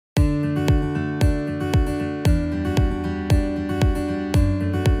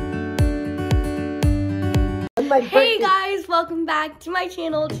my birthday. Hey guys, welcome back to my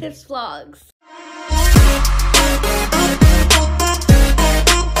channel, Tiff's Vlogs.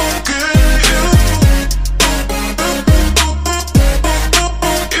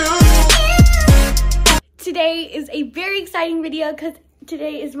 Today is a very exciting video because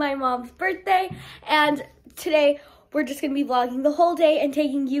today is my mom's birthday, and today we're just gonna be vlogging the whole day and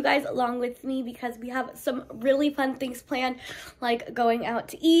taking you guys along with me because we have some really fun things planned, like going out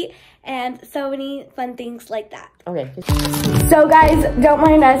to eat and so many fun things like that. Okay. So guys, don't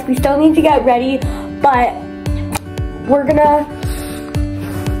mind us, we still need to get ready, but we're gonna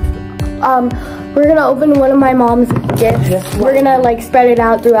open one of my mom's gifts. We're gonna like spread it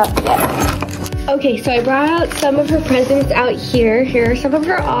out throughout the day. Okay, so I brought out some of her presents out here. Here are some of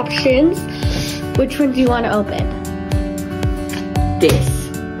her options. Which one do you want to open? This.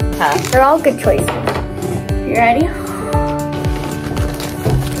 Huh? They're all good choices. You ready?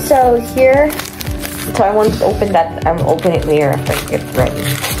 So here. So I want to open that. I'm open it later after I get ready.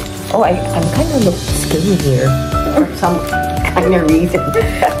 Oh, I'm kind of look skinny here for some kind of reason.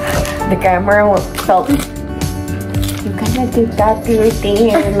 The camera felt. You kind of did that to your thing,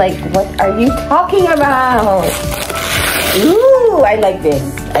 and like, what are you talking about? Ooh, I like this.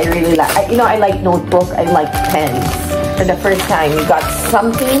 I really like. I like notebook. I like pens. For the first time, you got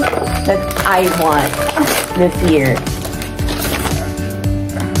something that I want this year.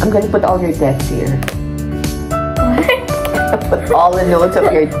 I'm gonna put all your debts here. Put all the notes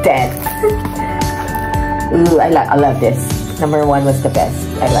of your debts. Ooh, I love this. Number 1 was the best.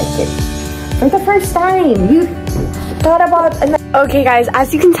 I like it. For the first time, you thought about. Okay, guys,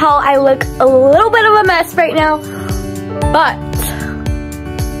 as you can tell, I look a little bit of a mess right now, but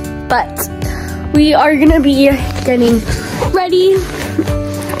we are gonna be getting ready.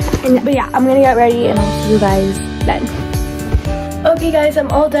 But yeah, I'm gonna get ready and I'll see you guys then. Okay guys, I'm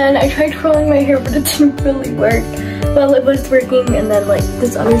all done. I tried curling my hair, but it didn't really work. Well, it was working, and then like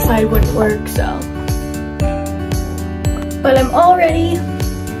this other side wouldn't work, so. But I'm all ready.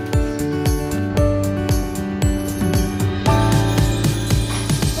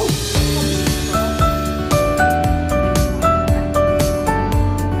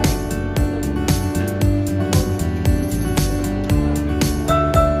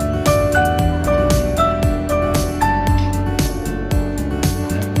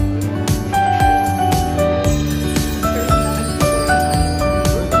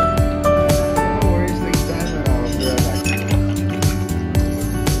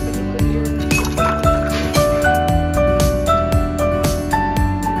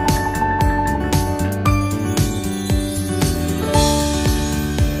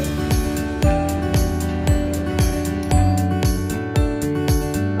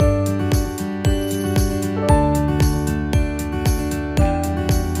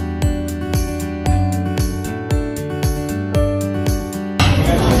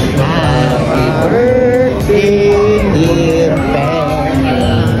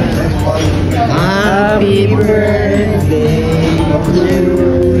 Happy birthday to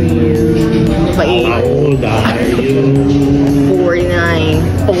you. How old are you?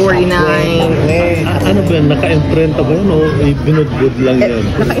 49. Ano ba yan? Naka-imprenta ba yun o binudbud lang yan?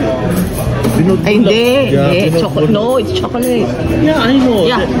 Binudbud Ay, hindi. Yeah, No, it's chocolate. Yeah, I know.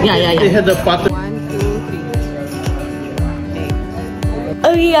 Yeah. They had a pattern. 1, 2, 3.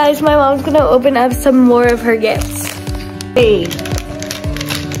 Okay guys, my mom's gonna open up some more of her gifts. Hey.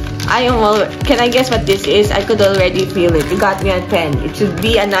 Can I guess what this is? I could already feel it. You got me a pen. It should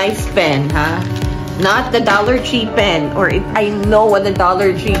be a nice pen, huh? Not the Dollar Tree pen. I know what the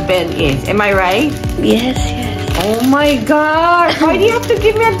Dollar Tree pen is. Am I right? Yes. Oh my God! Why do you have to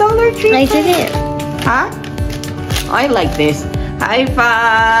give me a Dollar Tree pen? I did it. Huh? I like this. High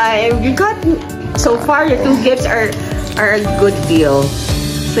five! You got. So far, your 2 gifts are a good deal.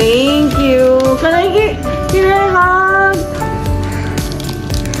 Thank you. Can I hug?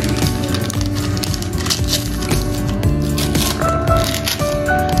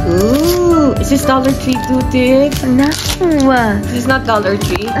 Ooh, is this Dollar Tree too, Tiff? No. This is not Dollar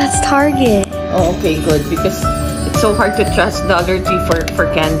Tree. That's Target. Oh, okay, good. Because it's so hard to trust Dollar Tree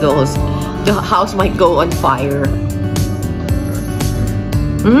for candles. The house might go on fire.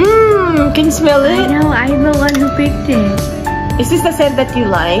 Can you smell it? I know, I'm the one who picked it. Is this the scent that you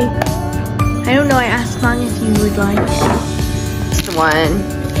like? I don't know, I asked Mom if you would like it. This one.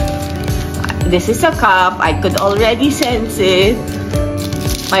 This is a cup. I could already sense it.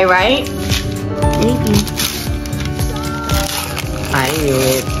 Am I right? Maybe. I knew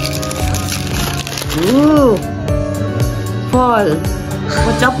it. Ooh. Fall.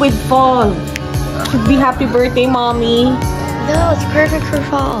 What's up with fall? Should be happy birthday, mommy. No, it's perfect for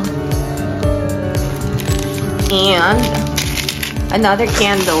fall. And another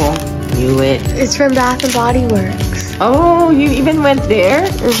candle. Knew it. It's from Bath and Body Works. Oh, you even went there?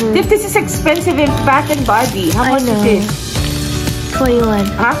 Mhm. This is expensive in Bath and Body. How much is this? 21.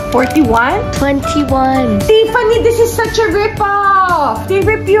 Huh? 41? 21. Tiffany, this is such a rip-off. They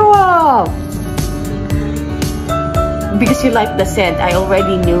rip you off. Because you like the scent. I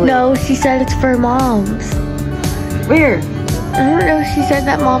already knew it. No, she said it's for moms. Where? I don't know. She said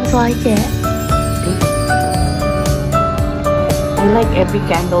that moms like it. I like every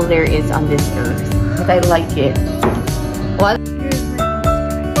candle there is on this earth. But I like it. What?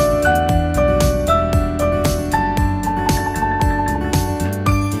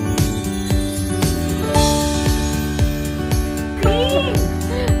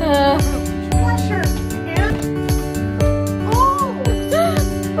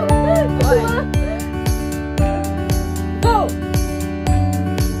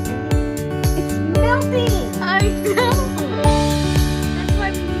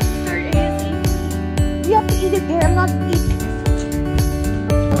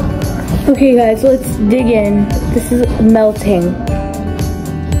 Okay guys, let's dig in. This is melting.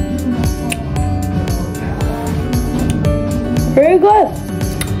 Very good.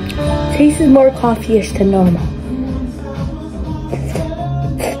 Tastes more coffee-ish than normal.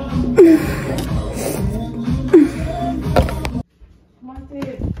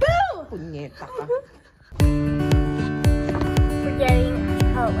 Punyeta ka.